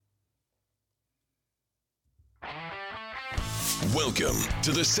Welcome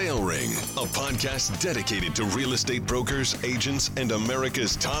to The Sale Ring, a podcast dedicated to real estate brokers, agents, and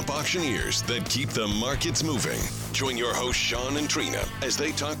America's top auctioneers that keep the markets moving. Join your hosts, Sean and Trina, as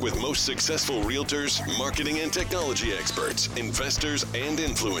they talk with most successful realtors, marketing and technology experts, investors, and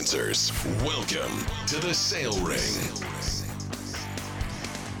influencers. Welcome to The Sale Ring.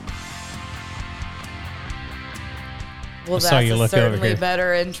 Well, that's a certainly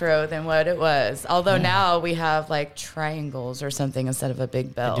better intro than what it was. Although now we have like triangles or something instead of a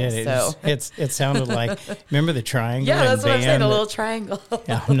big bell. It sounded like, remember the triangle? Yeah, that's what I'm saying, a little triangle.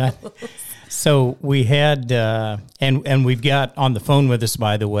 Yeah, so we had, and we've got on the phone with us,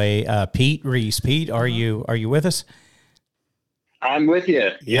 by the way, Pete Reese. Pete, are you with us? I'm with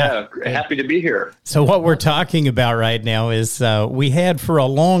you. Yeah. Happy to be here. So what we're talking about right now is we had for a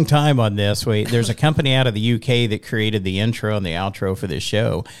long time on this. There's a company out of the UK that created the intro and the outro for this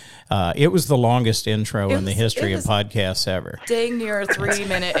show. It was the longest intro in the history of podcasts ever. Dang near a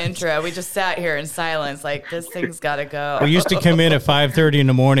 3-minute intro. We just sat here in silence like, this thing's got to go. We used to come in at 5:30 in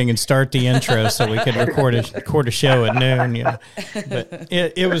the morning and start the intro so we could record a show at noon. You know. But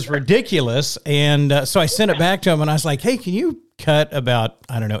it was ridiculous. And so I sent it back to him and I was like, hey, can you cut about,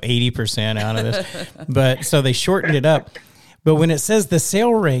 80% out of this? But so they shortened it up. But when it says the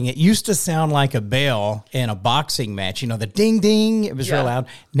sale ring, it used to sound like a bell in a boxing match. You know, the ding, ding. It was real loud.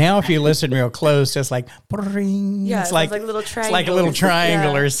 Now, if you listen real close, it's like, ring. Yeah, it's like a little triangle. It's like a little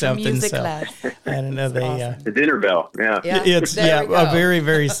triangle or something. Music class. I don't know. The dinner bell. Yeah. It's a very,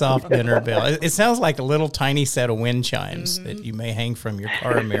 very soft dinner bell. It sounds like a little tiny set of wind chimes that you may hang from your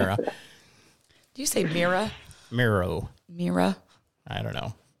car mirror. Do you say mirror? Miro. I don't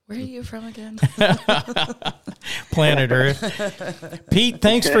know. Where are you from again? Planet Earth. Pete,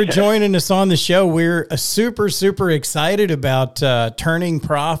 thanks for joining us on the show. We're super, super excited about turning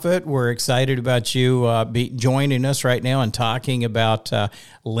profit. We're excited about you joining us right now and talking about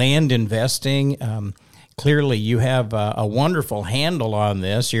land investing. Clearly, you have a wonderful handle on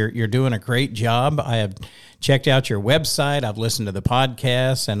this. You're doing a great job. I have checked out your website. I've listened to the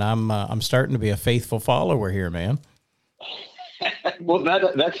podcast, and I'm starting to be a faithful follower here, man. Well,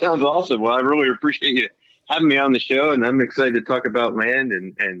 that sounds awesome. Well, I really appreciate you having me on the show, and I'm excited to talk about land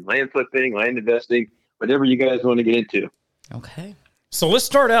and land flipping, land investing, whatever you guys want to get into. Okay. So let's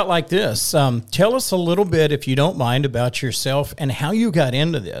start out like this. Tell us a little bit, if you don't mind, about yourself and how you got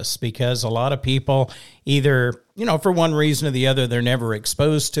into this, because a lot of people either, for one reason or the other, they're never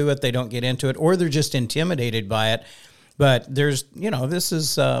exposed to it, they don't get into it, or they're just intimidated by it. But there's, this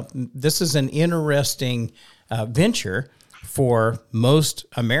is an interesting venture for most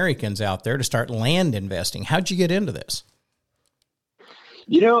Americans out there to start land investing. How'd you get into this?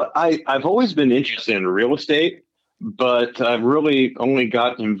 I've always been interested in real estate, but I've really only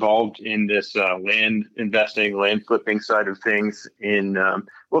got involved in this land investing, land flipping side of things in,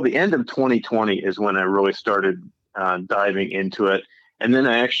 the end of 2020 is when I really started diving into it. And then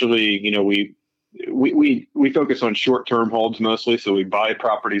I actually, we focus on short-term holds mostly. So we buy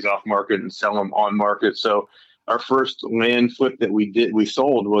properties off market and sell them on market. So our first land flip that we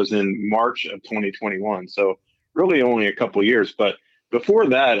sold was in March of 2021. So really only a couple of years. But before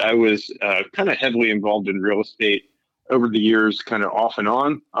that, I was kind of heavily involved in real estate over the years, kind of off and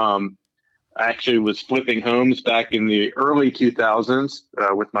on. I actually was flipping homes back in the early 2000s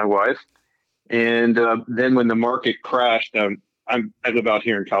with my wife. And then when the market crashed, I live out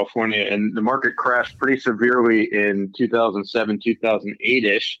here in California, and the market crashed pretty severely in 2007,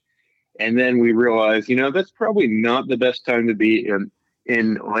 2008-ish. And then we realized, that's probably not the best time to be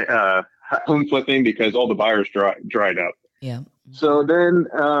in home flipping because all the buyers dried up. Yeah. So then,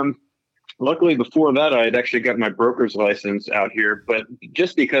 luckily before that, I had actually got my broker's license out here. But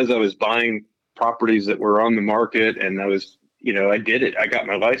just because I was buying properties that were on the market and I was, I did it. I got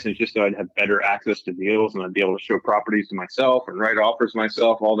my license just so I'd have better access to deals and I'd be able to show properties to myself and write offers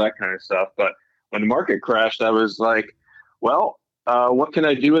myself, all that kind of stuff. But when the market crashed, I was like, well, what can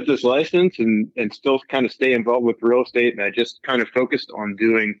I do with this license and still kind of stay involved with real estate? And I just kind of focused on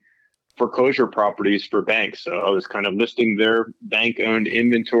doing foreclosure properties for banks. So I was kind of listing their bank-owned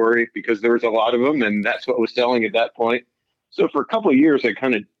inventory because there was a lot of them, and that's what was selling at that point. So for a couple of years, I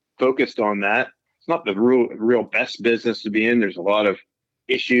kind of focused on that. It's not the real best business to be in. There's a lot of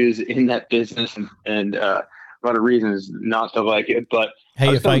issues in that business and a lot of reasons not to like it. But hey,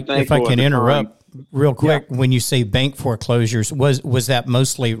 if I can interrupt real quick, when you say bank foreclosures, was that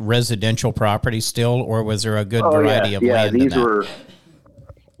mostly residential property still, or was there a good variety of land? These were.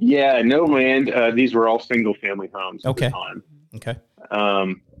 Yeah, no land. These were all single family homes at the time. Okay.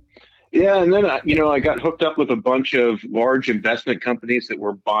 Yeah, and then I got hooked up with a bunch of large investment companies that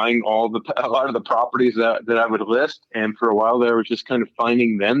were buying a lot of the properties that I would list, and for a while there, I was just kind of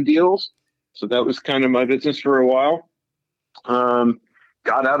finding them deals. So that was kind of my business for a while.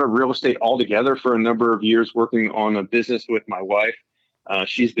 Got out of real estate altogether for a number of years, working on a business with my wife.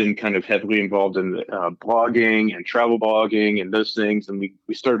 She's been kind of heavily involved in blogging and travel blogging and those things, and we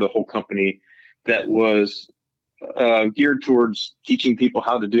started a whole company that was geared towards teaching people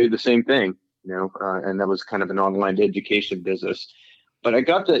how to do the same thing, and that was kind of an online education business. But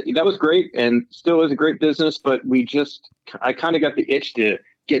that was great and still is a great business, but I kind of got the itch to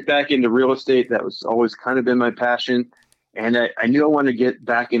get back into real estate. That was always kind of been my passion. And I knew I wanted to get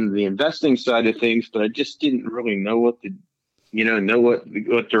back into the investing side of things, but I just didn't really know what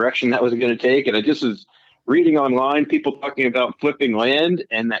direction that was going to take. And I just was reading online, people talking about flipping land,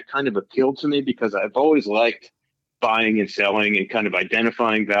 and that kind of appealed to me because I've always liked buying and selling and kind of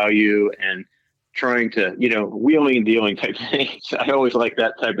identifying value and trying to, wheeling and dealing type things. I always like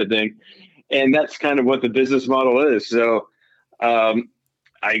that type of thing. And that's kind of what the business model is. So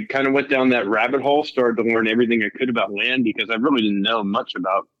I kind of went down that rabbit hole, started to learn everything I could about land because I really didn't know much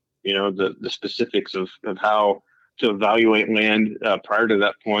about, the specifics of how to evaluate land prior to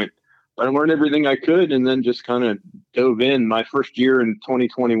that point. But I learned everything I could and then just kind of dove in. My first year in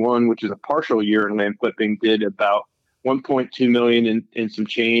 2021, which is a partial year in land flipping, did about 1.2 million in some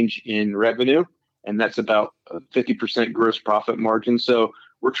change in revenue. And that's about a 50% gross profit margin. So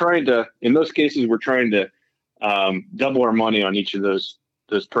in those cases, we're trying to double our money on each of those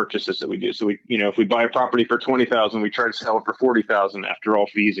purchases that we do. So if we buy a property for 20,000, we try to sell it for 40,000 after all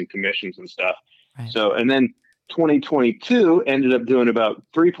fees and commissions and stuff. Right. So, and then 2022 ended up doing about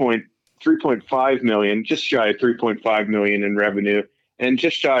 3.5 million, just shy of 3.5 million in revenue and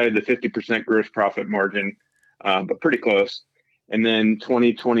just shy of the 50% gross profit margin, but pretty close. And then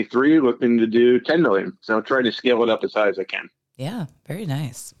 2023 looking to do 10 million. So trying to scale it up as high as I can. Yeah. Very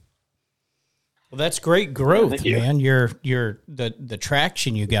nice. Well, that's great growth, man. The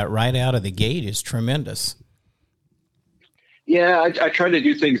traction you got right out of the gate is tremendous. Yeah, I try to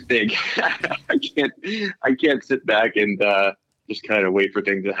do things big. I can't sit back and just kind of wait for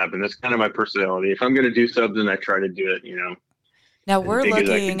things to happen. That's kind of my personality. If I'm going to do something, I try to do it. Now we're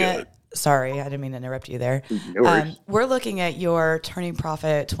looking at. Sorry, I didn't mean to interrupt you there. No we're looking at your Turning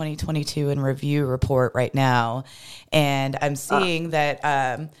Profit 2022 in review report right now, and I'm seeing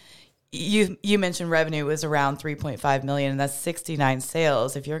that. You mentioned revenue was around 3.5 million, and that's 69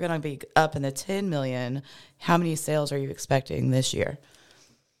 sales. If you're going to be up in the 10 million, how many sales are you expecting this year?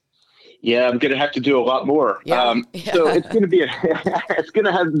 Yeah, I'm going to have to do a lot more. Yeah. So it's going to be have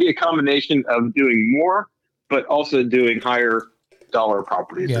to be a combination of doing more, but also doing higher dollar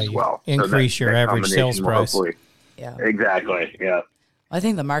properties as well. Increase your average sales price. Yeah, exactly. Yeah. I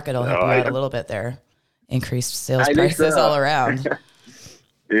think the market will help you out a little bit there. Increased sales prices all around.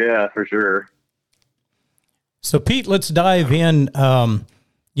 Yeah, for sure. So, Pete, let's dive in,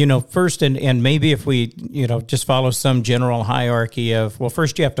 first, and maybe if we, just follow some general hierarchy of, well,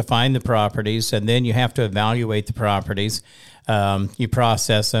 first you have to find the properties, and then you have to evaluate the properties. You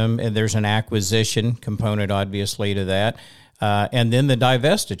process them, and there's an acquisition component, obviously, to that. And then the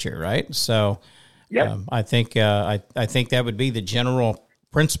divestiture, right? So, yep. I think that would be the general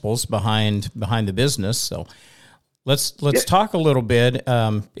principles behind the business. So, let's talk a little bit,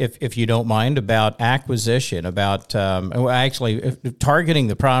 if you don't mind, about acquisition, about targeting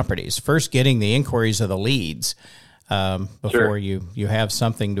the properties. First, getting the inquiries of the leads before you have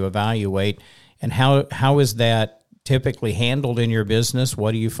something to evaluate. And how is that typically handled in your business?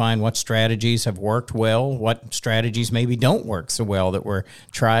 What do you find? What strategies have worked well? What strategies maybe don't work so well that were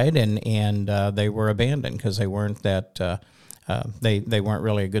tried and they were abandoned because they weren't they weren't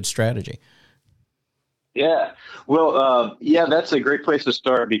really a good strategy? Yeah. Well, that's a great place to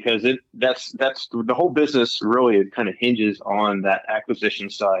start because that's the whole business really kind of hinges on that acquisition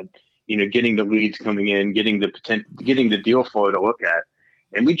side, getting the leads coming in, getting the deal flow to look at.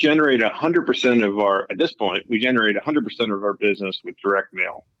 And we generate 100% at this point, we generate 100% of our business with direct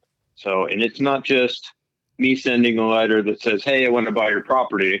mail. So, and it's not just me sending a letter that says, hey, I want to buy your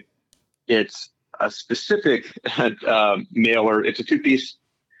property. It's a specific mailer. It's a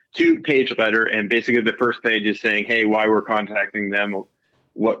two-page letter, and basically the first page is saying, hey, why we're contacting them,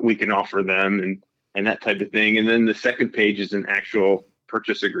 what we can offer them, and that type of thing. And then the second page is an actual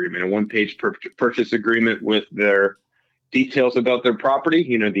purchase agreement, a one-page purchase agreement with their details about their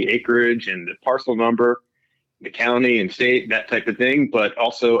property, the acreage and the parcel number, the county and state, that type of thing, but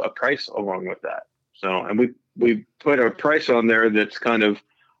also a price along with that. So, and we put a price on there that's kind of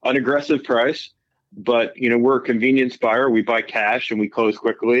an aggressive price. but we're a convenience buyer. We buy cash and we close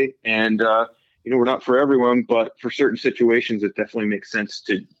quickly. And we're not for everyone, but for certain situations, it definitely makes sense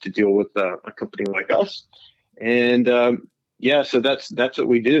to deal with a company like us. And so that's what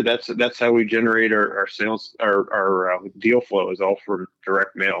we do. That's how we generate our sales, our deal flow is all for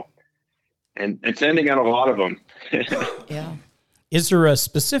direct mail, and sending out a lot of them. Yeah. Is there a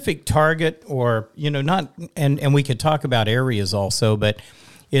specific target, or not? And we could talk about areas also, but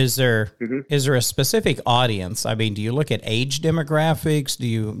is there a specific audience? I mean, do you look at age demographics? Do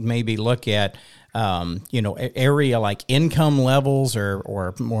you maybe look at area like income levels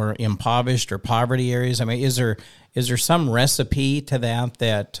or more impoverished or poverty areas? I mean, is there some recipe to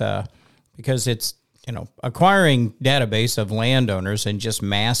that because it's acquiring database of landowners and just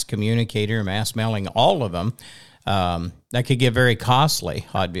mass communicating or mass mailing all of them, that could get very costly,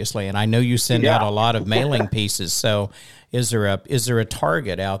 obviously. And I know you send out a lot of mailing pieces. So is there a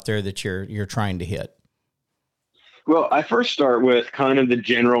target out there that you're trying to hit? Well, I first start with kind of the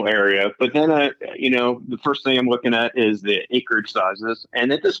general area, but then the first thing I'm looking at is the acreage sizes.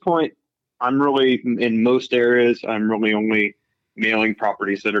 And at this point, I'm really, in most areas, I'm really only mailing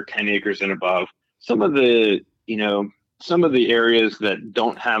properties that are 10 acres and above. Some of the areas that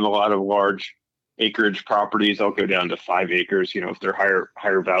don't have a lot of large acreage properties, I'll go down to 5 acres, if they're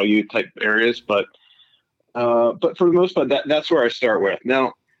higher value type areas. But for the most part, that's where I start with.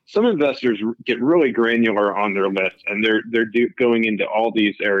 Now, some investors get really granular on their list, and they're going into all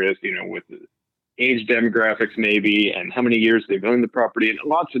these areas, with age demographics maybe, and how many years they've owned the property, and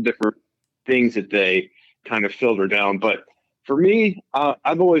lots of different things that they kind of filter down. But for me,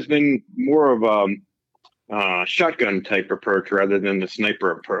 I've always been more of a shotgun type approach rather than the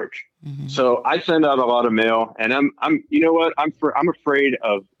sniper approach. Mm-hmm. So I send out a lot of mail, and I'm afraid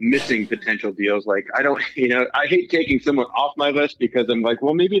of missing potential deals. Like I hate taking someone off my list because I'm like,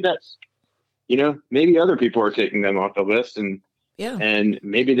 well, maybe that's, maybe other people are taking them off the list, and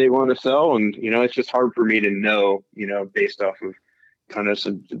maybe they want to sell, and it's just hard for me to know, based off of kind of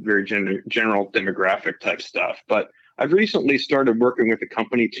some very general demographic type stuff. But I've recently started working with a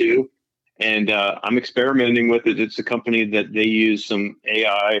company too, and I'm experimenting with it. It's a company that they use some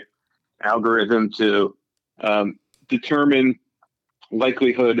AI algorithm to determine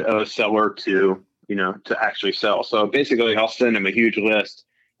likelihood of a seller to actually sell. So basically, I'll send them a huge list,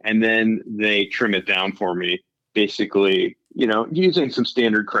 and then they trim it down for me, basically, using some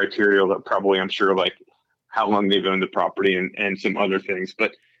standard criteria that probably, I'm sure, like how long they've owned the property and some other things.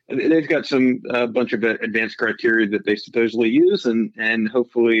 But they've got a bunch of advanced criteria that they supposedly use, and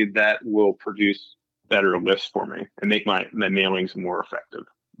hopefully that will produce better lists for me and make my mailings more effective.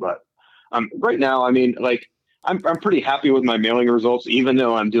 But right now, I mean, like I'm pretty happy with my mailing results, even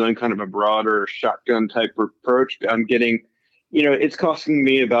though I'm doing kind of a broader shotgun type approach. I'm getting, it's costing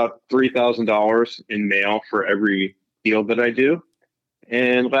me about $3,000 in mail for every deal that I do.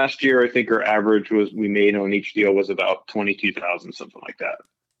 And last year, I think our average we made on each deal was about 22,000, something like that.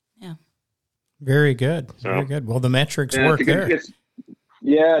 Yeah. Very good. Very good. Well, the metrics work there. It's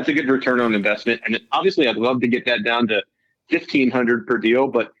a good return on investment. And obviously, I'd love to get that down to $1,500 per deal,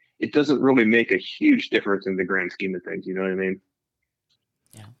 but it doesn't really make a huge difference in the grand scheme of things. You know what I mean?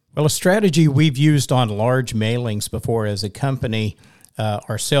 Yeah. Well, a strategy we've used on large mailings before as a company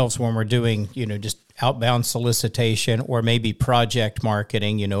ourselves when we're doing, just outbound solicitation or maybe project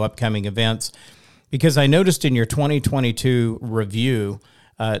marketing, upcoming events, because I noticed in your 2022 review,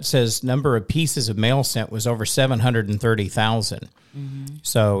 it says number of pieces of mail sent was over 730,000. Mm-hmm.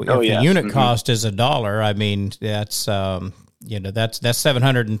 So if the unit cost is $1, I mean, that's, that's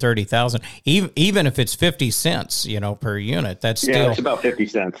 730,000. Even if it's 50 cents, per unit, that's still, it's about 50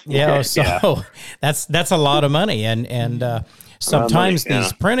 cents. Yeah. So that's a lot of money. And sometimes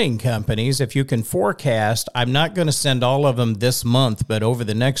these printing companies, if you can forecast, I'm not going to send all of them this month, but over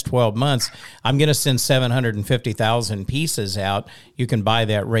the next 12 months, I'm going to send 750,000 pieces out. You can buy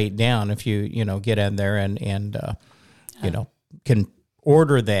that rate down if you, get in there and can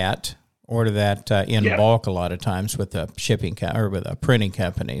order that in bulk a lot of times with the shipping or with a printing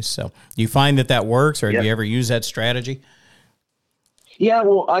companies. So do you find that works, or have you ever used that strategy? Yeah,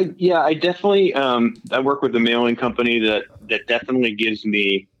 well, I definitely, I work with a mailing company that definitely gives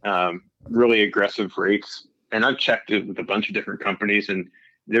me really aggressive rates, and I've checked it with a bunch of different companies, and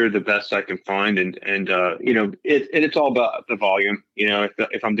they're the best I can find. And it's all about the volume.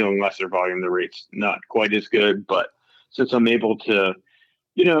 If I'm doing lesser volume, the rate's not quite as good. But since I'm able to,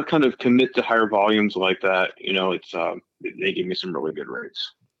 kind of commit to higher volumes like that, it's they give me some really good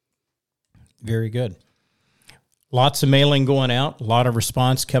rates. Very good. Lots of mailing going out, a lot of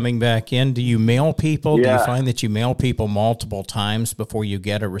response coming back in. Do you mail people? Yeah. Do you find that you mail people multiple times before you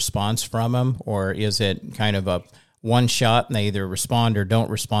get a response from them? Or is it kind of a one shot and they either respond or don't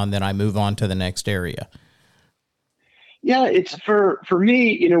respond, then I move on to the next area? Yeah, it's for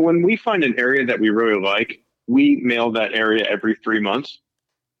me, when we find an area that we really like, we mail that area every 3 months.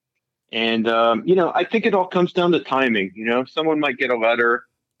 And, I think it all comes down to timing. Someone might get a letter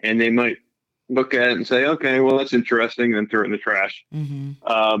and they might look at it and say, okay, well, that's interesting, and throw it in the trash.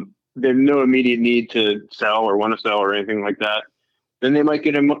 Mm-hmm. There's no immediate need to sell or want to sell or anything like that. Then they might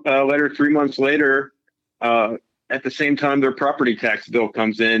get a letter 3 months later, at the same time their property tax bill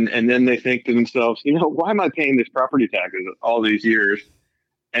comes in, and then they think to themselves, why am I paying this property taxes all these years?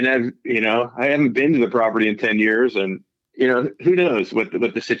 And I haven't been to the property in 10 years, and who knows what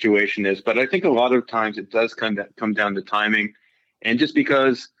the situation is. But I think a lot of times it does come down to timing, and just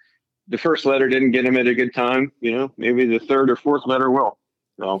because the first letter didn't get him at a good time, maybe the third or fourth letter will.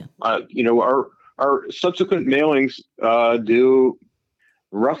 So, our subsequent mailings do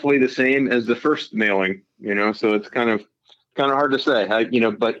roughly the same as the first mailing, so it's kind of hard to say,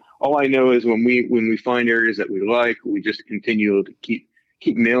 but all I know is when we find areas that we like, we just continue to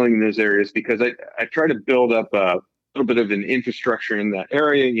keep mailing those areas, because I try to build up a little bit of an infrastructure in that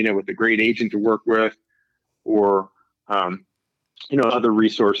area, with a great agent to work with, or, other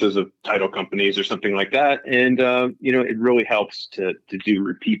resources of title companies or something like that. And, it really helps to do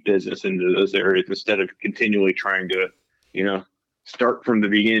repeat business into those areas instead of continually trying to, start from the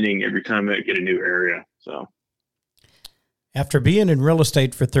beginning every time I get a new area. So after being in real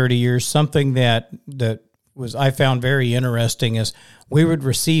estate for 30 years, something that was I found very interesting is we would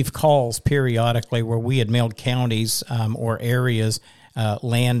receive calls periodically where we had mailed counties or areas,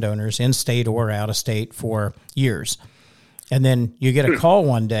 landowners in state or out of state for years. And then you get a call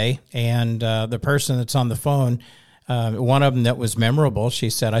one day, and the person that's on the phone, one of them that was memorable, she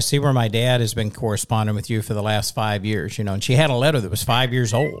said, I see where my dad has been corresponding with you for the last 5 years, and she had a letter that was 5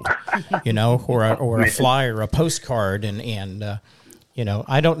 years old, or a flyer, a postcard. And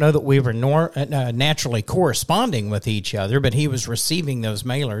I don't know that we were naturally corresponding with each other, but he was receiving those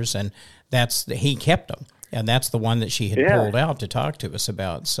mailers, and he kept them. And that's the one that she had pulled out to talk to us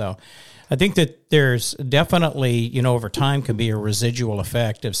about. So I think that there's definitely, over time can be a residual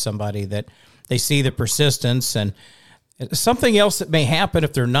effect of somebody that they see the persistence. And something else that may happen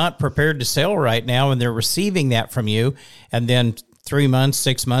if they're not prepared to sell right now and they're receiving that from you, and then 3 months,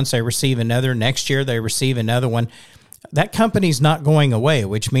 6 months, they receive another. Next year, they receive another one. That company's not going away,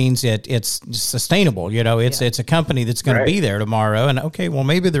 which means it's sustainable. It's a company that's going to be there tomorrow. And okay, well,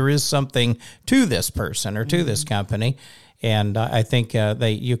 maybe there is something to this person or to this company. And I think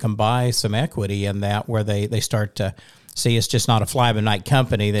you can buy some equity in that, where they start to see it's just not a fly-by-night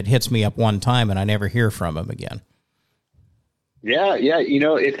company that hits me up one time and I never hear from them again. Yeah.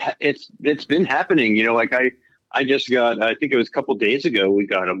 It's been happening. Like I just got, I think it was a couple of days ago, we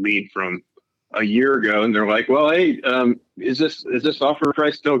got a lead from a year ago, and they're like, well, hey, is this offer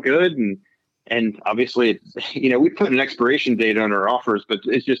price still good? And obviously, we put an expiration date on our offers, but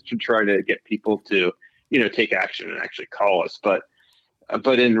it's just to try to get people to, take action and actually call us. But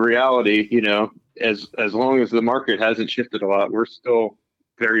in reality, as long as the market hasn't shifted a lot, we're still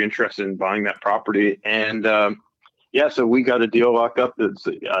very interested in buying that property. And so we got a deal locked up. That's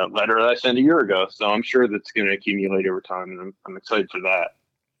a letter that I sent a year ago. So I'm sure that's going to accumulate over time, and I'm excited for that.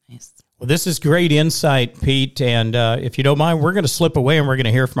 Nice. Well, this is great insight, Pete. And if you don't mind, we're going to slip away and we're going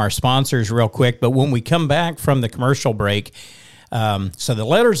to hear from our sponsors real quick. But when we come back from the commercial break, so the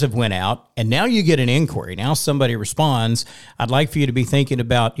letters have went out, and now you get an inquiry. Now somebody responds. I'd like for you to be thinking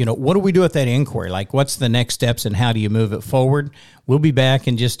about, what do we do with that inquiry? Like, what's the next steps and how do you move it forward? We'll be back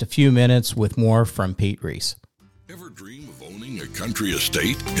in just a few minutes with more from Pete Reese. Ever dream of owning a country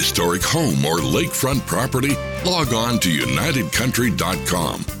estate, historic home, or lakefront property? Log on to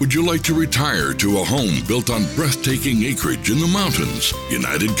UnitedCountry.com. Would you like to retire to a home built on breathtaking acreage in the mountains?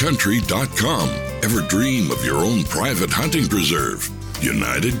 UnitedCountry.com. Ever dream of your own private hunting preserve?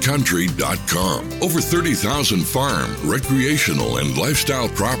 UnitedCountry.com. Over 30,000 farm, recreational, and lifestyle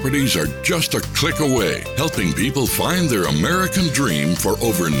properties are just a click away, helping people find their American dream for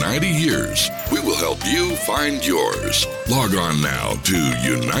over 90 years. We will help you find yours. Log on now to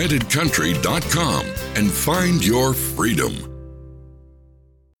UnitedCountry.com and find your freedom.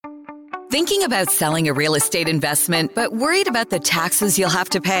 Thinking about selling a real estate investment, but worried about the taxes you'll have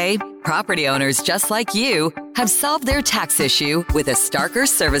to pay? Property owners just like you have solved their tax issue with a Starker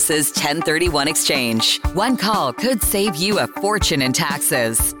Services 1031 exchange. One call could save you a fortune in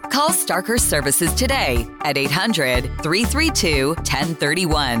taxes. Call Starker Services today at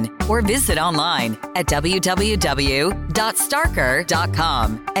 800-332-1031 or visit online at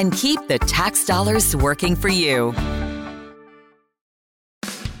www.starker.com and keep the tax dollars working for you.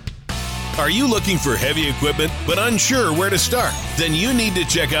 Are you looking for heavy equipment but unsure where to start? Then you need to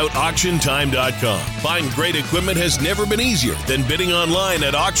check out auctiontime.com. Buying great equipment has never been easier than bidding online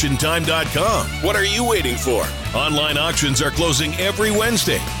at auctiontime.com. What are you waiting for? Online auctions are closing every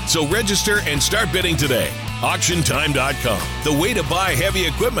Wednesday, so register and start bidding today. Auctiontime.com, the way to buy heavy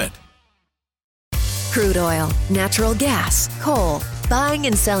equipment. Crude oil, natural gas, coal. Buying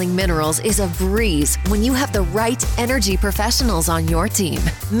and selling minerals is a breeze when you have the right energy professionals on your team.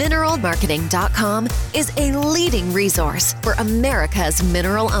 Mineralmarketing.com is a leading resource for America's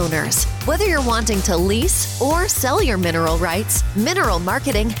mineral owners. Whether you're wanting to lease or sell your mineral rights, Mineral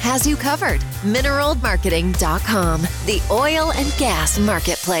Marketing has you covered. Mineralmarketing.com, the oil and gas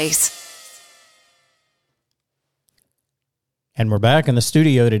marketplace. And we're back in the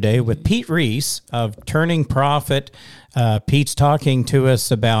studio today with Pete Reese of Turning Profit. Pete's talking to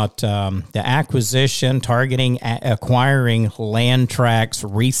us about the acquisition, targeting, acquiring land tracts,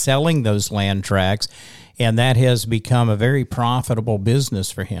 reselling those land tracts, and that has become a very profitable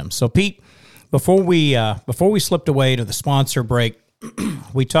business for him. So, Pete, before we slipped away to the sponsor break,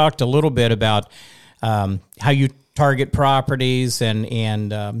 we talked a little bit about how you target properties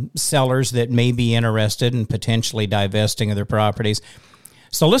and sellers that may be interested in potentially divesting of their properties.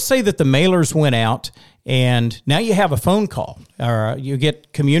 So let's say that the mailers went out and now you have a phone call or you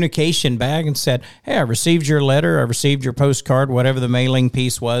get communication back and said, hey, I received your letter, I received your postcard, whatever the mailing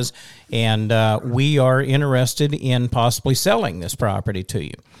piece was, and we are interested in possibly selling this property to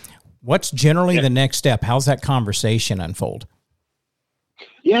you. What's generally the next step? How's that conversation unfold?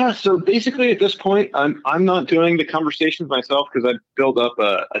 Yeah, so basically at this point, I'm not doing the conversations myself because I've built up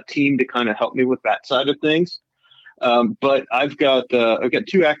a team to kind of help me with that side of things. But I've got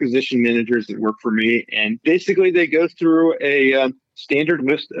two acquisition managers that work for me, and basically they go through a standard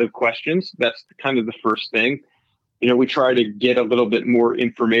list of questions. That's kind of the first thing. You know, we try to get a little bit more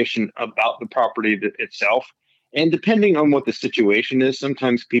information about the property itself, and depending on what the situation is,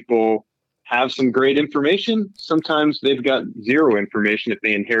 sometimes people have some great information. Sometimes they've got zero information if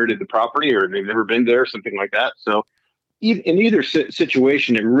they inherited the property or they've never been there, something like that. So in either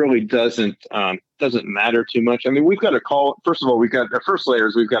situation, it really doesn't matter too much. I mean, we've got a call. First of all, we've got our first layer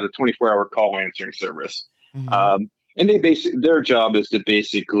is we've got a 24-hour call answering service. Mm-hmm. And their job is to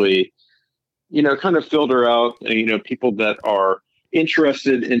basically, kind of filter out, people that are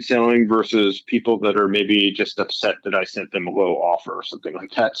interested in selling versus people that are maybe just upset that I sent them a low offer or something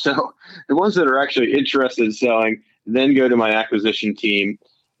like that. So the ones that are actually interested in selling then go to my acquisition team.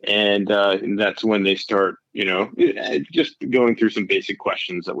 And that's when they start, just going through some basic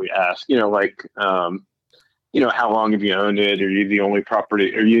questions that we ask, like, how long have you owned it? Are you the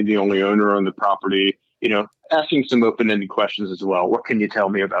only owner on the property? Asking some open-ended questions as well. What can you tell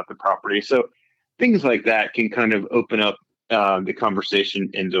me about the property? So things like that can kind of open up the conversation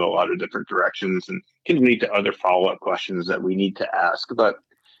into a lot of different directions and can lead to other follow-up questions that we need to ask. But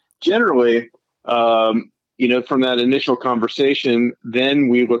generally, from that initial conversation, then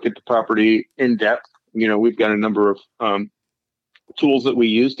we look at the property in depth. We've got a number of tools that we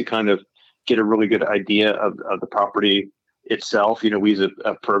use to kind of get a really good idea of the property itself. We use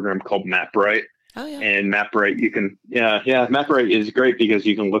a program called MapRight. Oh, yeah. And MapRight, MapRight is great because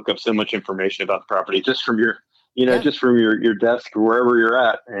you can look up so much information about the property just from your your desk or wherever you're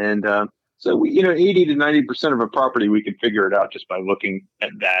at. And so we, 80 to 90% of a property, we can figure it out just by looking at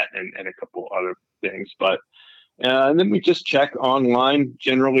that and a couple other things. But and then we just check online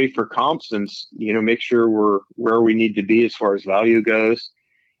generally for comps and, make sure we're where we need to be as far as value goes.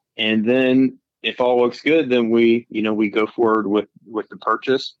 And then if all looks good, then we go forward with the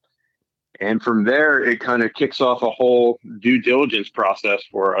purchase. And from there, it kind of kicks off a whole due diligence process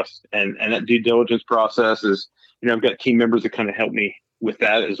for us. And that due diligence process is, I've got team members that kind of help me with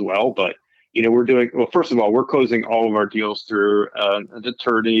that as well. But, first of all, we're closing all of our deals through an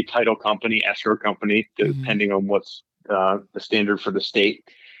attorney, title company, escrow company, depending on what's the standard for the state.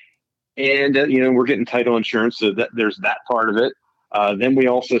 And, we're getting title insurance. So that there's that part of it. Then we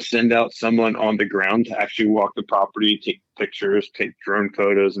also send out someone on the ground to actually walk the property, take pictures, take drone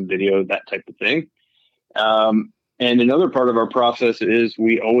photos and video, that type of thing. And another part of our process is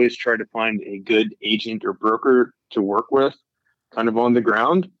we always try to find a good agent or broker to work with kind of on the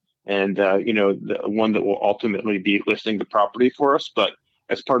ground and, the one that will ultimately be listing the property for us. But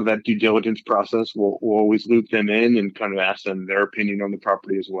as part of that due diligence process, we'll always loop them in and kind of ask them their opinion on the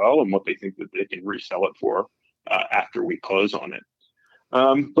property as well and what they think that they can resell it for after we close on it.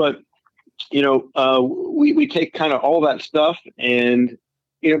 But we take kind of all that stuff and,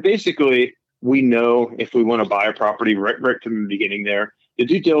 basically we know if we want to buy a property right from the beginning there. The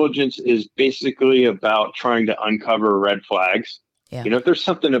due diligence is basically about trying to uncover red flags. Yeah. If there's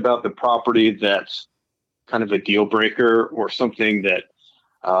something about the property that's kind of a deal breaker or something that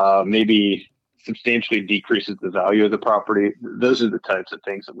maybe substantially decreases the value of the property, those are the types of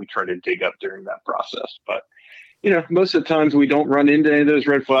things that we try to dig up during that process. But, most of the times we don't run into any of those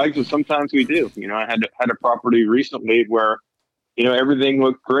red flags, and sometimes we do. I had a property recently where, everything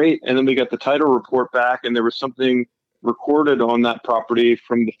looked great. And then we got the title report back and there was something recorded on that property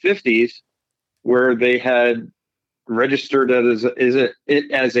from the 50s where they had registered it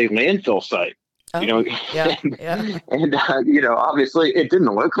as a landfill site. And obviously it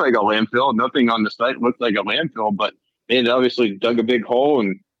didn't look like a landfill. Nothing on the site looked like a landfill, but they had obviously dug a big hole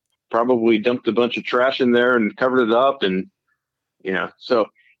and probably dumped a bunch of trash in there and covered it up. And, so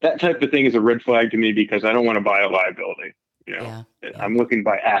that type of thing is a red flag to me because I don't want to buy a liability. I'm looking to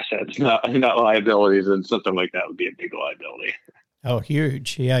buy assets, not liabilities, and something like that would be a big liability. Oh,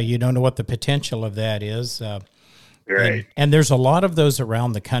 huge. Yeah. You don't know what the potential of that is. Right. And there's a lot of those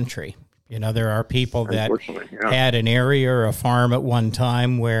around the country. There are people that had an area or a farm at one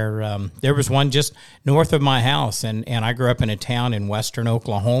time where there was one just north of my house. And I grew up in a town in western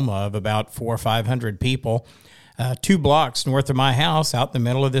Oklahoma of about 400 or 500 people. 2 blocks north of my house, out in the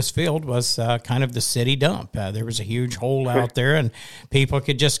middle of this field, was kind of the city dump. There was a huge hole out there, and people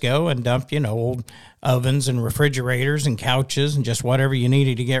could just go and dump, old ovens and refrigerators and couches and just whatever you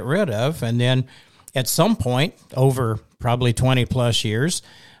needed to get rid of. And then at some point, over probably 20 plus years,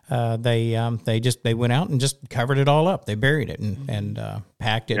 they went out and just covered it all up. They buried it and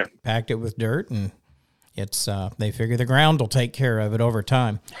packed it with dirt, and it's they figure the ground will take care of it over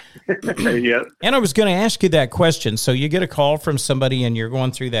time. Yeah. And I was going to ask you that question. So you get a call from somebody and you're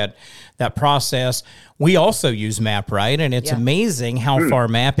going through that process. We also use MapRight, and it's amazing how far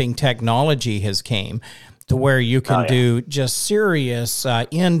mapping technology has came to where you can do just serious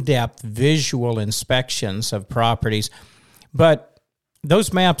in-depth visual inspections of properties. But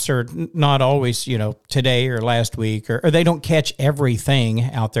those maps are not always, today or last week, or they don't catch everything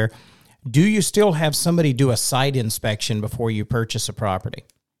out there. Do you still have somebody do a site inspection before you purchase a property?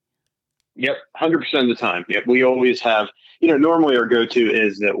 Yep, 100% of the time. Yep, we always have, normally our go-to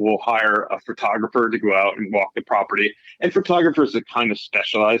is that we'll hire a photographer to go out and walk the property. And photographers that kind of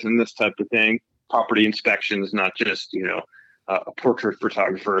specialize in this type of thing, property inspections, not just, a portrait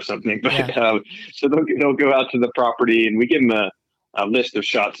photographer or something. But so they'll go out to the property and we give them a list of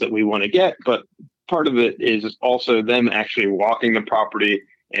shots that we want to get. But part of it is also them actually walking the property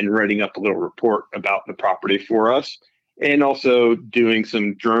and writing up a little report about the property for us, and also doing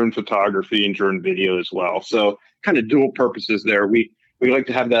some drone photography and drone video as well. So kind of dual purposes there. We like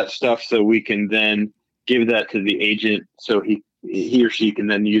to have that stuff so we can then give that to the agent so he or she can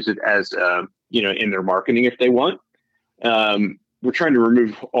then use it as, in their marketing if they want. We're trying to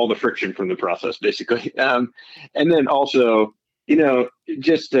remove all the friction from the process, basically. And then also,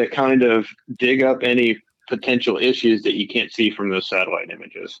 just to kind of dig up any potential issues that you can't see from those satellite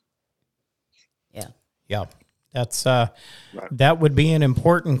images. Yeah. That's that would be an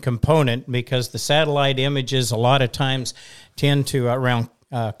important component because the satellite images a lot of times tend to around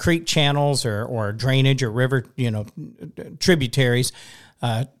creek channels or drainage or river, tributaries.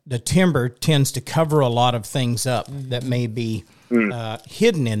 The timber tends to cover a lot of things up that may be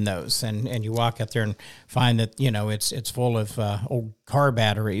hidden in those, and you walk out there and find that it's full of old car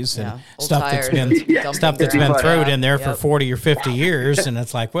batteries and stuff that's been thrown in there for 40 or 50 years, and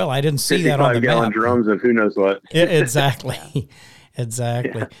it's like, well, I didn't see that on the map. Drums of who knows what. Exactly.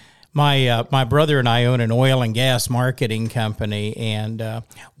 My brother and I own an oil and gas marketing company, and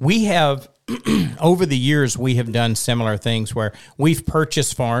we have over the years we have done similar things where we've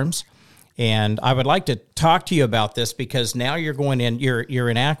purchased farms. And I would like to talk to you about this because now you're going in, you're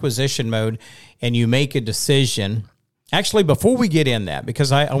in acquisition mode, and you make a decision. Actually, before we get in that,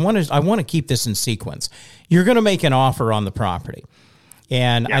 because I want to keep this in sequence, you're going to make an offer on the property.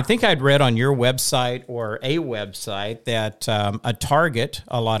 And I think I'd read on your website or a website that a target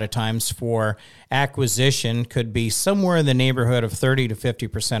a lot of times for acquisition could be somewhere in the neighborhood of 30 to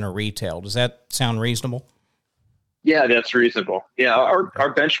 50% of retail. Does that sound reasonable? Yeah, that's reasonable. Yeah,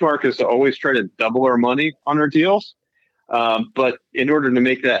 our benchmark is to always try to double our money on our deals. But in order to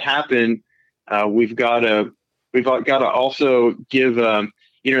make that happen, we've got to also give,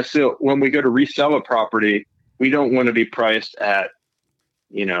 so when we go to resell a property, we don't want to be priced at,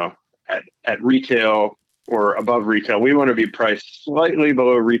 at retail or above retail. We want to be priced slightly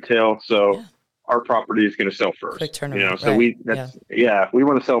below retail. So our property is going to sell first. Quick turnaround. So we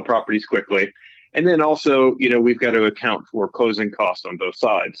want to sell properties quickly. And then also, we've got to account for closing costs on both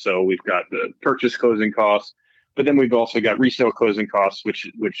sides. So we've got the purchase closing costs, but then we've also got resale closing costs,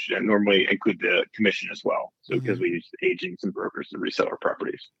 which normally include the commission as well. So because we use agents and brokers to resell our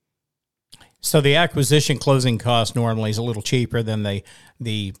properties. So the acquisition closing cost normally is a little cheaper than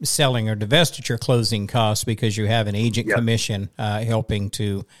the selling or divestiture closing costs because you have an agent commission helping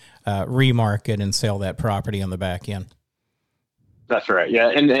to remarket and sell that property on the back end. That's right. Yeah.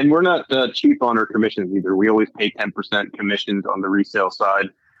 And we're not cheap on our commissions either. We always pay 10% commissions on the resale side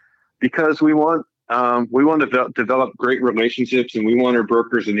because we want to develop great relationships, and we want our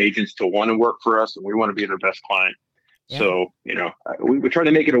brokers and agents to want to work for us, and we want to be their best client. Yeah. So, we try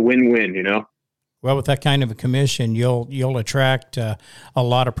to make it a win-win, Well, with that kind of a commission, you'll attract a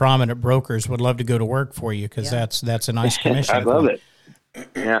lot of prominent brokers would love to go to work for you because that's a nice commission. I love it.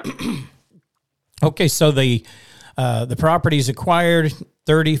 Yeah. Okay, so the property's acquired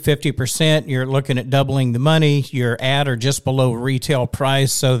 30-50%. You're looking at doubling the money. You're at or just below retail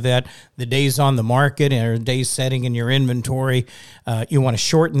price, so that the days on the market or days setting in your inventory, you want to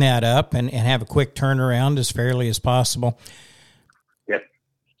shorten that up and have a quick turnaround as fairly as possible. Yep.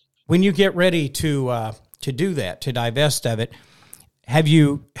 When you get ready to do that, to divest of it, have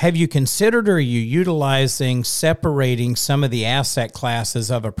you considered, or are you utilizing separating some of the asset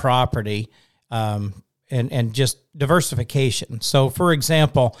classes of a property? And just diversification. So, for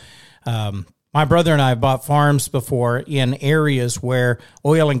example, my brother and I have bought farms before in areas where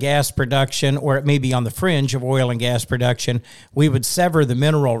oil and gas production, or it may be on the fringe of oil and gas production, we would sever the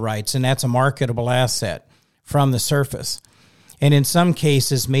mineral rights, and that's a marketable asset from the surface. And in some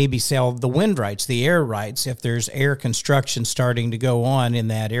cases, maybe sell the wind rights, the air rights, if there's air construction starting to go on in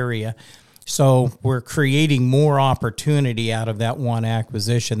that area. So we're creating more opportunity out of that one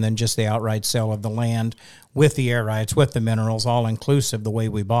acquisition than just the outright sale of the land with the air rights, with the minerals, all inclusive the way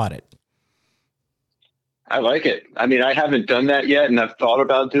we bought it. I like it. I mean, I haven't done that yet, and I've thought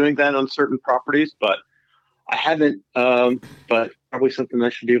about doing that on certain properties, but I haven't. But probably something I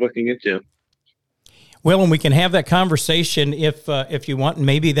should be looking into. Well, and we can have that conversation if you want. And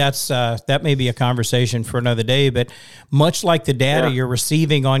maybe that may be a conversation for another day. But much like the data you're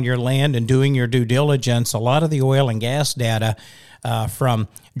receiving on your land and doing your due diligence, a lot of the oil and gas data from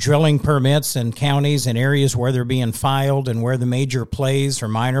drilling permits and counties and areas where they're being filed and where the major plays or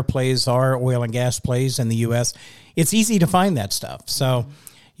minor plays are, oil and gas plays in the U.S., it's easy to find that stuff. So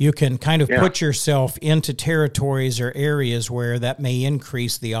you can kind of put yourself into territories or areas where that may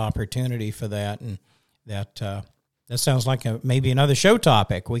increase the opportunity for that. And that sounds like maybe another show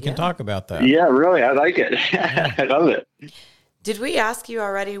topic. We can talk about that. Yeah, really. I like it. I love it. Did we ask you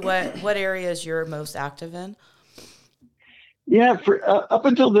already what areas you're most active in? Yeah, for up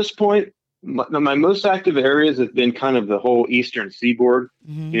until this point, my most active areas have been kind of the whole eastern seaboard,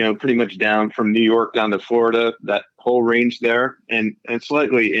 pretty much down from New York down to Florida, that whole range there, and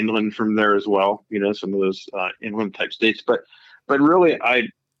slightly inland from there as well, some of those inland type states. But really,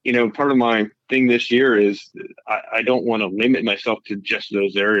 part of my thing this year is I don't want to limit myself to just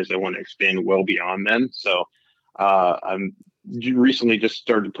those areas. I want to expand well beyond them. So I'm recently just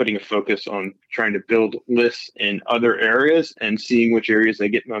started putting a focus on trying to build lists in other areas and seeing which areas I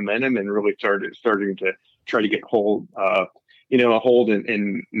get momentum, and really starting to try to get hold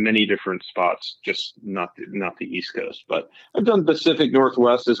in many different spots, just not the East Coast. But I've done Pacific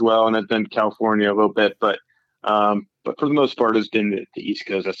Northwest as well, and I've done California a little bit, but for the most part, it's been the East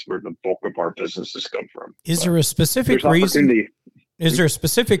Coast. That's where the bulk of our business has come from. Is there a specific reason? Is there a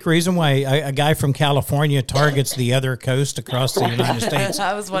specific reason why a guy from California targets the other coast across the United States?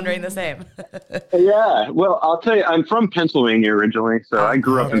 I was wondering the same. Yeah, well, I'll tell you, I'm from Pennsylvania originally, so I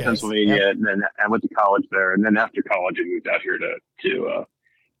grew up in Pennsylvania, and then I went to college there, and then after college, I moved out here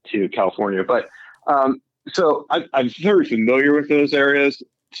to California. But so I'm very familiar with those areas.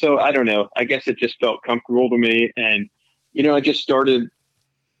 So I don't know. I guess it just felt comfortable to me, and I just started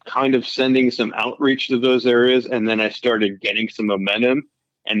kind of sending some outreach to those areas, and then I started getting some momentum,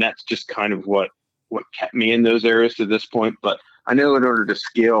 and that's just kind of what kept me in those areas to this point. But I know in order to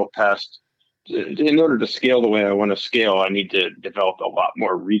scale the way I want to scale, I need to develop a lot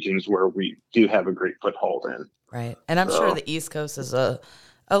more regions where we do have a great foothold in. Right. And I'm sure the East Coast is a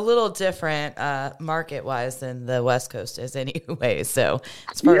little different market wise than the West Coast is anyway. So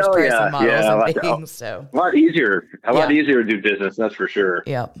as far as pricing models and things, so a lot easier to do business. That's for sure.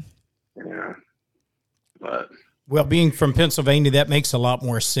 Yep. Yeah. But being from Pennsylvania, that makes a lot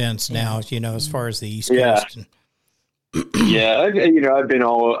more sense now, as far as the East Coast. Yeah, I've been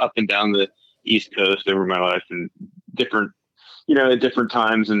all up and down the East Coast over my life, and different, at different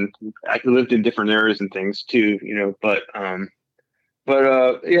times, and I lived in different areas and things too,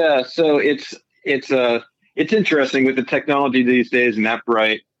 yeah. So it's interesting with the technology these days and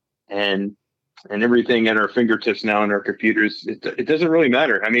AppWrite and everything at our fingertips now in our computers. It doesn't really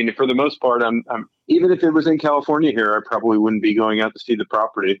matter. I mean, for the most part, I'm even if it was in California here, I probably wouldn't be going out to see the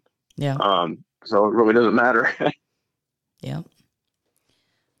property. Yeah. So it really doesn't matter. Yeah.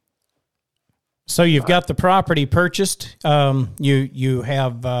 So you've got the property purchased. You've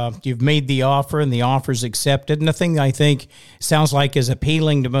made the offer and the offer's accepted. And the thing I think sounds like is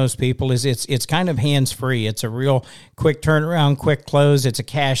appealing to most people is it's kind of hands free. It's a real quick turnaround, quick close. It's a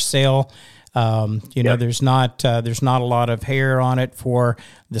cash sale. There's not a lot of hair on it for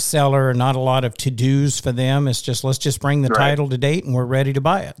the seller, not a lot of to-dos for them. It's just, let's just bring the title to date and we're ready to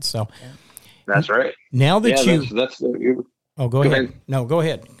buy it. So that's right. Now that go ahead. No, go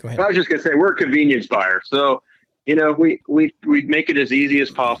ahead. I was just going to say, we're a convenience buyer. So, we make it as easy as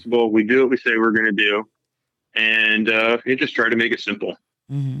possible. We do what we say we're going to do. And you just try to make it simple.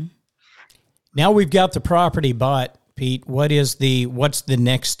 Mm-hmm. Now we've got the property bought, Pete. What's the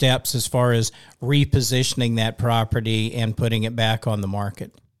next steps as far as repositioning that property and putting it back on the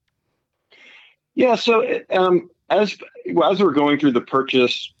market? Yeah. So as we're going through the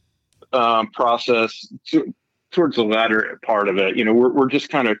purchase process, towards the latter part of it, we're just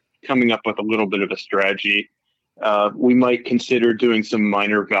kind of coming up with a little bit of a strategy. We might consider doing some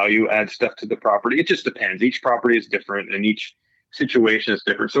minor value add stuff to the property. It just depends. Each property is different and each situation is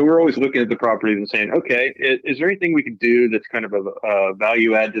different. So we're always looking at the properties and saying, okay, is there anything we could do that's kind of a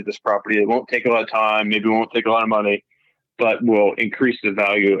value add to this property? It won't take a lot of time, maybe it won't take a lot of money, but will increase the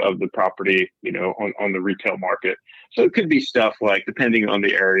value of the property, on the retail market. So it could be stuff like, depending on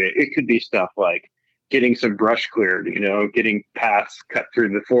the area, it could be stuff like getting some brush cleared, getting paths cut through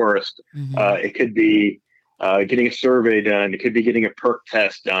the forest. Mm-hmm. It could be getting a survey done. It could be getting a perk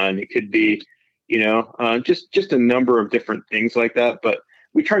test done. It could be, just a number of different things like that. But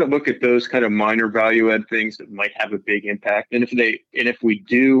we try to look at those kind of minor value add things that might have a big impact. And if we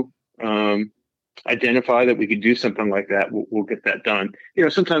do identify that we could do something like that, we'll get that done.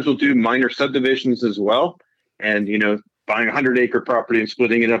 Sometimes we'll do minor subdivisions as well. And, buying a 100-acre property and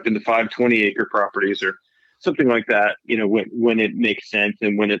splitting it up into 5 20-acre properties or something like that, when it makes sense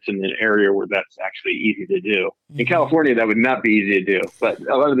and when it's in an area where that's actually easy to do. Mm-hmm. In California, that would not be easy to do, but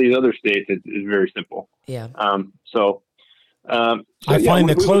a lot of these other states, it's very simple. Yeah. I find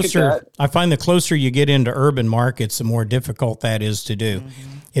the closer you get into urban markets, the more difficult that is to do.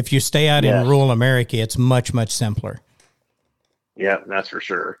 Mm-hmm. If you stay out in rural America, it's much, much simpler. Yeah, that's for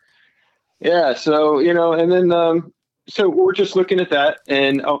sure. Yeah. So, and then, so we're just looking at that,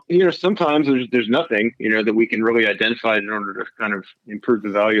 and sometimes there's nothing that we can really identify in order to kind of improve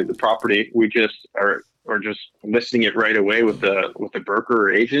the value of the property. We just are just listing it right away with the broker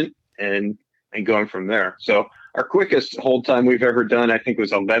or agent and going from there. So our quickest hold time we've ever done, I think,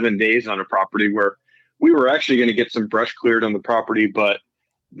 was 11 days on a property where we were actually going to get some brush cleared on the property, but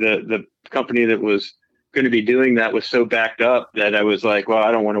the company that was going to be doing that was so backed up that I was like, well,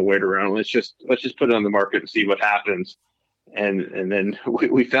 I don't want to wait around. Let's just put it on the market and see what happens. And then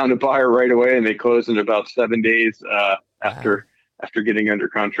we found a buyer right away, and they closed in about 7 days after getting under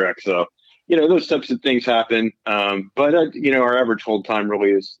contract. So, those types of things happen. But our average hold time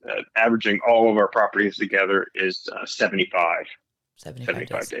really is averaging all of our properties together is 75 days.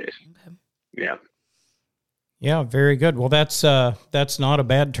 Okay. Yeah. Yeah, very good. Well, that's not a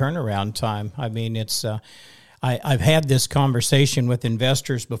bad turnaround time. I mean, it's I've had this conversation with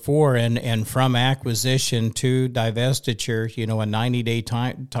investors before, and from acquisition to divestiture, a 90-day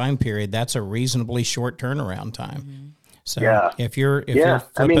time period, that's a reasonably short turnaround time. Mm-hmm. So if you're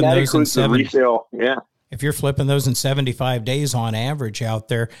flipping those in resale, if you're flipping those in 75 days on average out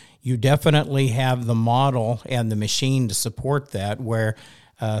there, you definitely have the model and the machine to support that, where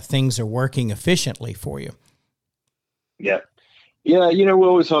things are working efficiently for you. Yeah. We'll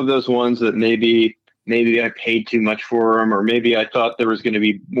always have those ones that maybe I paid too much for them, or maybe I thought there was going to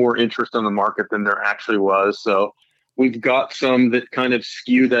be more interest on the market than there actually was. So we've got some that kind of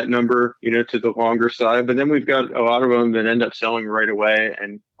skew that number, to the longer side, but then we've got a lot of them that end up selling right away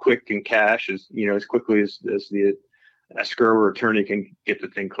and quick and cash as quickly as the escrow or attorney can get the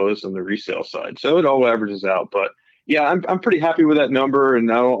thing closed on the resale side. So it all averages out. But yeah, I'm pretty happy with that number,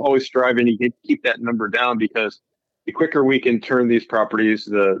 and I'll always strive to keep that number down, because the quicker we can turn these properties,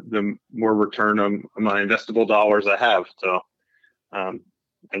 the more return on my investable dollars I have. So I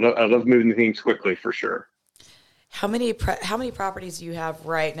love moving things quickly, for sure. How many properties do you have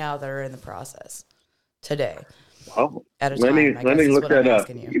right now that are in the process today? Oh, at a let time? me look that up.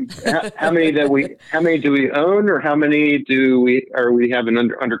 How many do we own, or how many do we having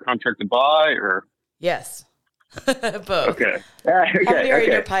under contract to buy, or? Yes. Both. Okay. How many are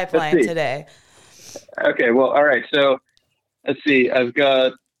in your pipeline today? Okay. Well, all right. So let's see. I've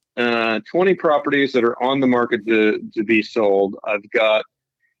got 20 properties that are on the market to be sold. I've got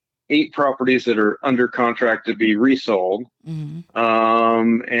 8 properties that are under contract to be resold.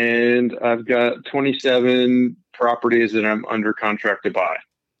 Mm-hmm. And I've got 27 properties that I'm under contract to buy.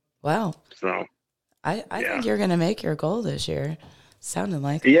 Wow. So I think you're going to make your goal this year. Sounding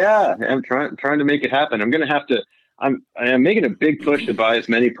like. Yeah, I'm trying to make it happen. I'm going to have to. I am making a big push to buy as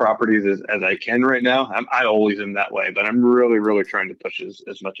many properties as I can right now. I always am that way, but I'm really trying to push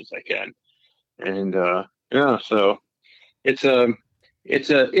as much as I can. And so it's a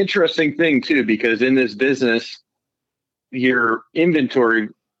interesting thing too, because in this business, your inventory,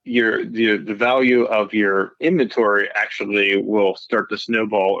 the value of your inventory actually will start to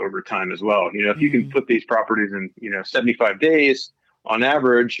snowball over time as well. You know, if you can put these properties in 75 days on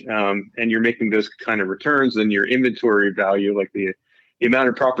average, and you're making those kind of returns, then your inventory value, like the amount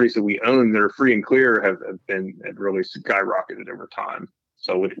of properties that we own that are free and clear, have really skyrocketed over time.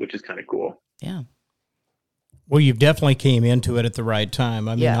 So, which is kind of cool. Yeah. Well, you've definitely came into it at the right time.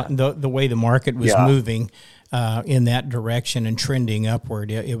 I mean, the way the market was moving in that direction and trending upward,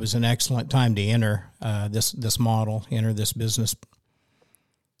 it was an excellent time to enter this model, enter this business.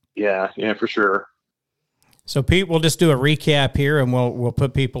 Yeah, for sure. So, Pete, we'll just do a recap here, and we'll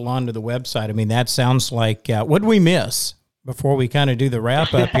put people onto the website. I mean, that sounds like what did we miss before we kind of do the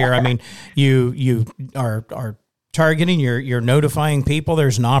wrap up here? I mean, you are targeting, you're notifying people.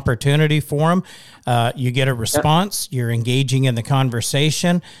 There's an opportunity for them. You get a response. You're engaging in the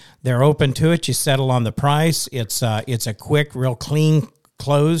conversation. They're open to it. You settle on the price. It's a quick, real clean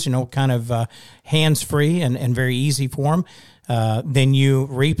close. Kind of hands free and very easy for them. Then you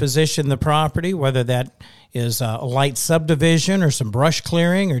reposition the property, whether that is a light subdivision or some brush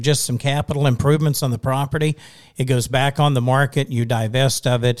clearing or just some capital improvements on the property. It goes back on the market. You divest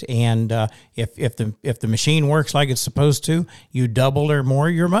of it, and if the machine works like it's supposed to, you double or more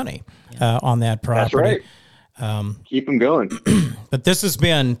your money on that property. That's right. Keep them going. But this has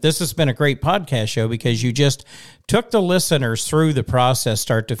been a great podcast show, because you just took the listeners through the process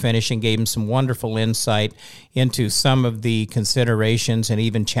start to finish and gave them some wonderful insight into some of the considerations and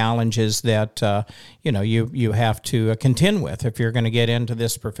even challenges that you have to contend with if you're going to get into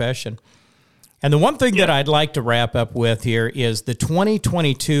this profession. And the one thing that I'd like to wrap up with here is the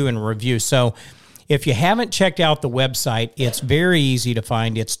 2022 in review. So if you haven't checked out the website, it's very easy to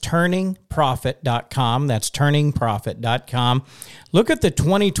find. It's turningprofit.com. That's turningprofit.com. Look at the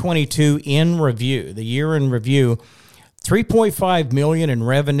 2022 in review, the year in review. $3.5 million in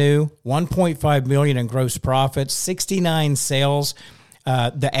revenue, $1.5 million in gross profit, 69 sales.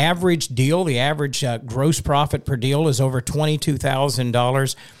 The average deal, the average gross profit per deal is over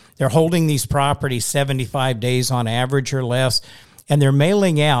 $22,000. They're holding these properties 75 days on average or less, and they're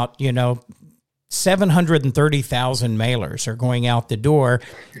mailing out, 730,000 mailers are going out the door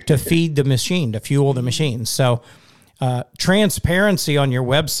to feed the machine, to fuel the machine. So transparency on your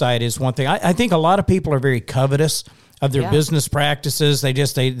website is one thing. I think a lot of people are very covetous of their business practices. They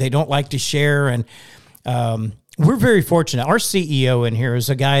don't like to share. And we're very fortunate. Our CEO in here is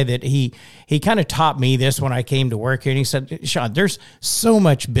a guy that he kind of taught me this when I came to work here. And he said, Sean, there's so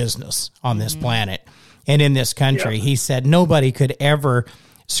much business on this planet and in this country. Yeah. He said nobody could ever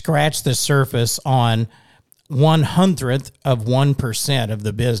scratch the surface on 1/100th of 1% of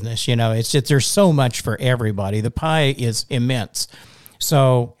the business. It's just, there's so much for everybody. The pie is immense.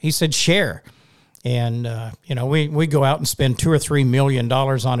 So he said, share. And, we go out and spend $2 or $3 million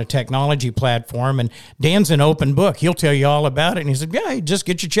on a technology platform, and Dan's an open book. He'll tell you all about it. And he said, just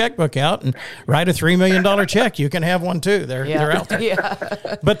get your checkbook out and write a $3 million check. You can have one too. They're out there.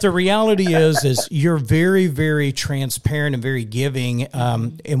 Yeah. But the reality is you're very, very transparent and very giving.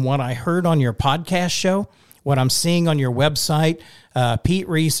 In what I heard on your podcast show, what I'm seeing on your website, Pete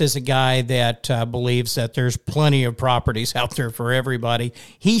Reese is a guy that believes that there's plenty of properties out there for everybody.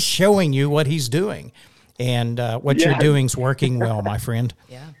 He's showing you what he's doing, and what you're doing is working well, my friend.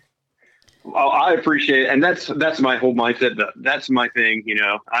 Yeah. Well, I appreciate it, and that's my whole mindset. That's my thing.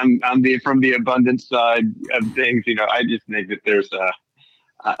 I'm from the abundance side of things. I just think that there's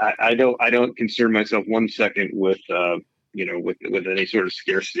I don't concern myself 1 second with with any sort of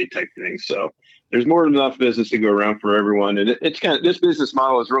scarcity type thing. So there's more than enough business to go around for everyone. And it's kind of, this business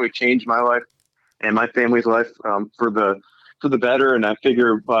model has really changed my life and my family's life for the better. And I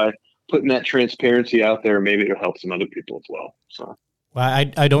figure by putting that transparency out there, maybe it'll help some other people as well. So Well,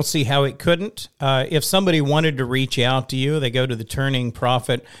 I don't see how it couldn't. If somebody wanted to reach out to you, they go to the Turning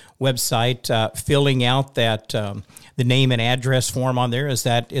Profit website, filling out that the name and address form on there. Is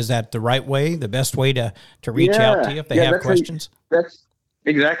that the right way, the best way to reach out to you if they have questions? That's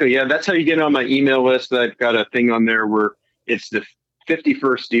exactly. Yeah, that's how you get on my email list. I've got a thing on there where it's the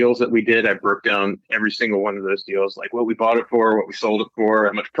 51st deals that we did. I broke down every single one of those deals, like what we bought it for, what we sold it for,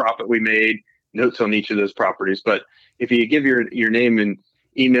 how much profit we made, notes on each of those properties. But if you give your name and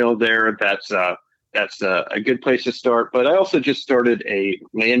email there, that's a good place to start. But I also just started a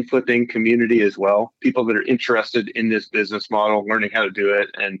land flipping community as well. People that are interested in this business model, learning how to do it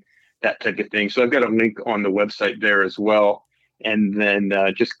and that type of thing. So I've got a link on the website there as well. And then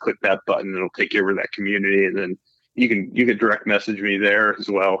just click that button and it'll take you over to that community. And then you can direct message me there as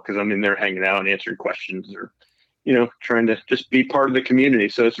well, because I'm in there hanging out and answering questions or, trying to just be part of the community.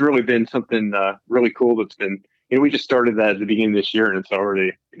 So it's really been something really cool that's been, we just started that at the beginning of this year and it's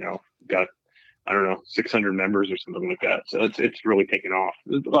already, got, 600 members or something like that. So it's really taken off.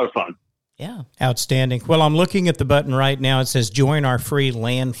 It's a lot of fun. Yeah. Outstanding. Well, I'm looking at the button right now. It says join our free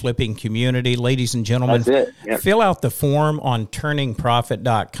land flipping community. Ladies and gentlemen, Fill out the form on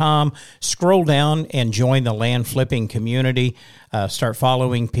turningprofit.com. Scroll down and join the land flipping community. Start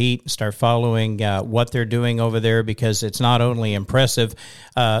following Pete. Start following what they're doing over there, because it's not only impressive,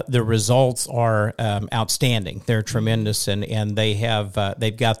 the results are outstanding. They're tremendous, and they've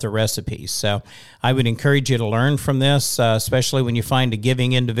got the recipes. So I would encourage you to learn from this, especially when you find a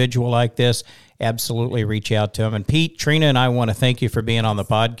giving individual like this. Absolutely reach out to them. And Pete, Trina, and I want to thank you for being on the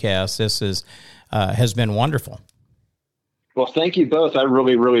podcast. This has been wonderful. Well, thank you both. I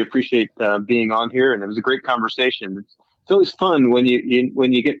really, really appreciate being on here, and it was a great conversation. It's always fun when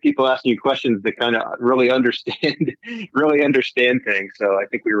you get people asking you questions that kind of really understand things. So I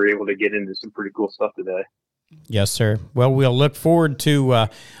think we were able to get into some pretty cool stuff today. Yes, sir. Well, we'll look forward to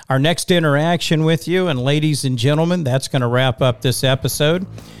our next interaction with you. And ladies and gentlemen, that's going to wrap up this episode.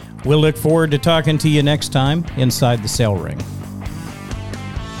 We'll look forward to talking to you next time inside the Sale Ring.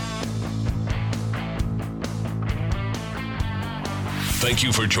 Thank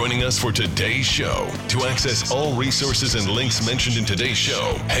you for joining us for today's show. To access all resources and links mentioned in today's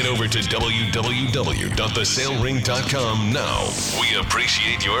show, head over to www.thesalering.com now. We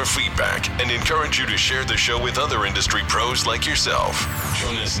appreciate your feedback and encourage you to share the show with other industry pros like yourself.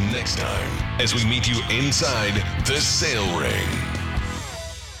 Join us next time as we meet you inside the Sale Ring.